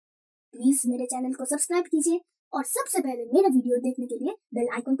Please मेरे channel को subscribe कीजिए और सबसे पहले मेरा वीडियो देखने के लिए बेल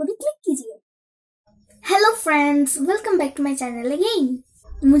आइकन को भी क्लिक कीजिए। Hello friends, welcome back to my channel again.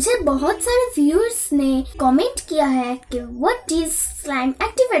 मुझे बहुत सारे व्यूअर्स ने कमेंट किया है कि what is slime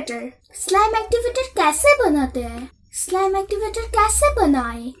activator, slime activator कैसे बनाते हैं, स्लाइम एक्टिवेटर कैसे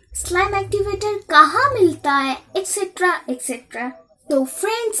बनाए, स्लाइम एक्टिवेटर कहाँ मिलता है, एक्सेट्रा एक्सेट्रा। तो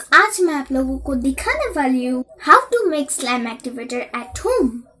फ्रेंड्स, आज मैं आप लोगों को दिखाने वाली हूँ how to make slime activator at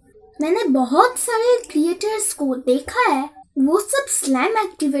home. मैंने बहुत सारे क्रिएटर्स को देखा है, वो सब स्लाइम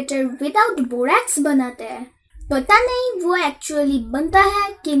एक्टिवेटर विदाउट बोरैक्स बनाते हैं। पता नहीं वो एक्चुअली बनता है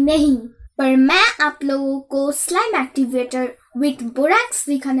कि नहीं, पर मैं आप लोगों को स्लाइम एक्टिवेटर विद बोरैक्स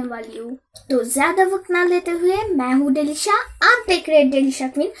दिखाने वाली हूँ। तो ज्यादा वक्त ना लेते हुए, मैं हूँ डेलिशा, आप देख रहे हैं डेलिशा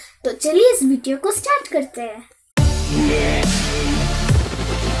क्वीन। तो चलिए इस वीडियो को स्टार्ट करते हैं।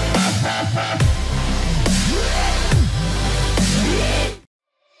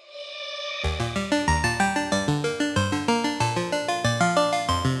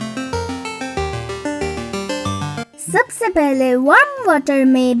 सबसे पहले वार्म वाटर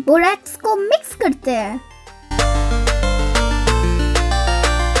में बोरैक्स को मिक्स करते हैं।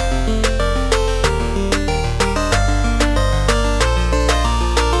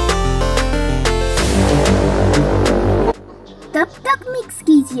 तब तक मिक्स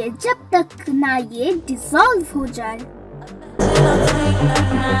कीजिए जब तक ना ये डिसॉल्व हो जाए।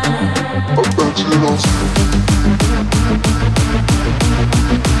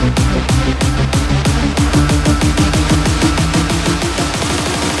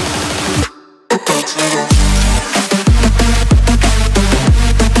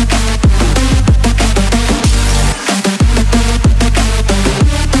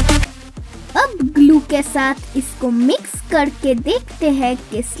 अब ग्लू के साथ इसको मिक्स करके देखते हैं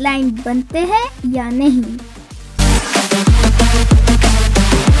कि स्लाइम बनते हैं या नहीं।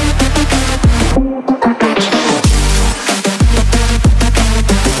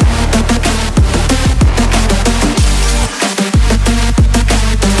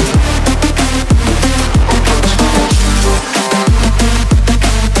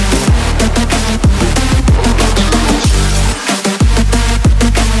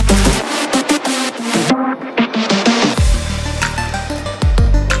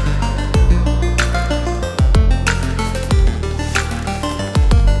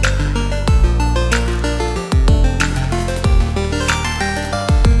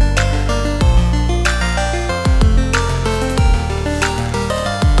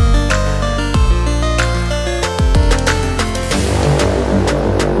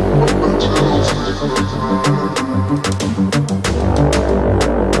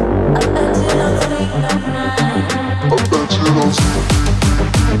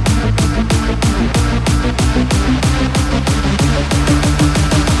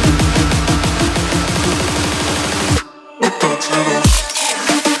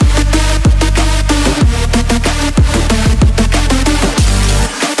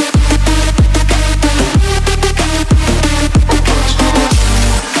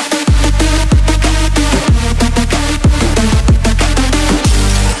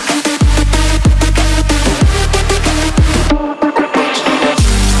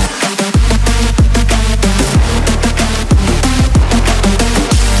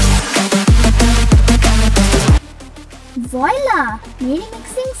 वॉइला, मेरी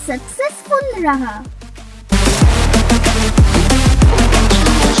मिक्सिंग सक्सेसफुल रहा।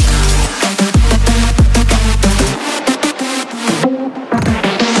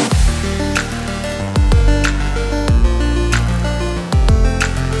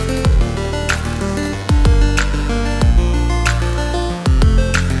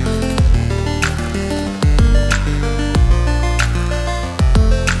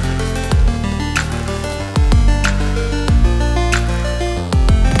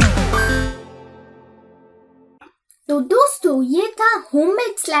 तो दोस्तों, ये था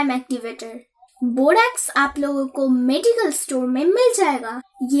होममेड स्लाइम एक्टिवेटर। बोरैक्स आप लोगों को मेडिकल स्टोर में मिल जाएगा।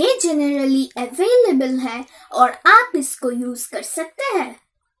 ये जनरली अवेलेबल है और आप इसको यूज कर सकते हैं।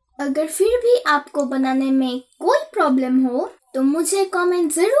 अगर फिर भी आपको बनाने में कोई प्रॉब्लम हो तो मुझे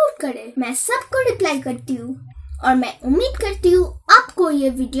कमेंट जरूर करें, मैं सबको रिप्लाई करती हूँ। और मैं उम्मीद करती हूँ आपको ये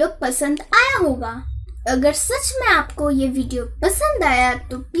वीडियो पसंद आया होगा। अगर सच में आपको ये वीडियो पसंद आया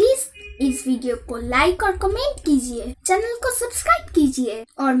तो प्लीज इस वीडियो को लाइक और कमेंट कीजिए, चैनल को सब्सक्राइब कीजिए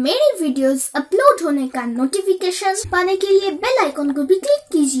और मेरी वीडियोस अपलोड होने का नोटिफिकेशन पाने के लिए बेल आइकन को भी क्लिक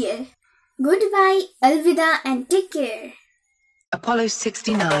कीजिए। गुड बाय, अलविदा एंड टेक केयर। Apollo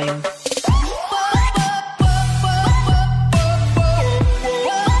 69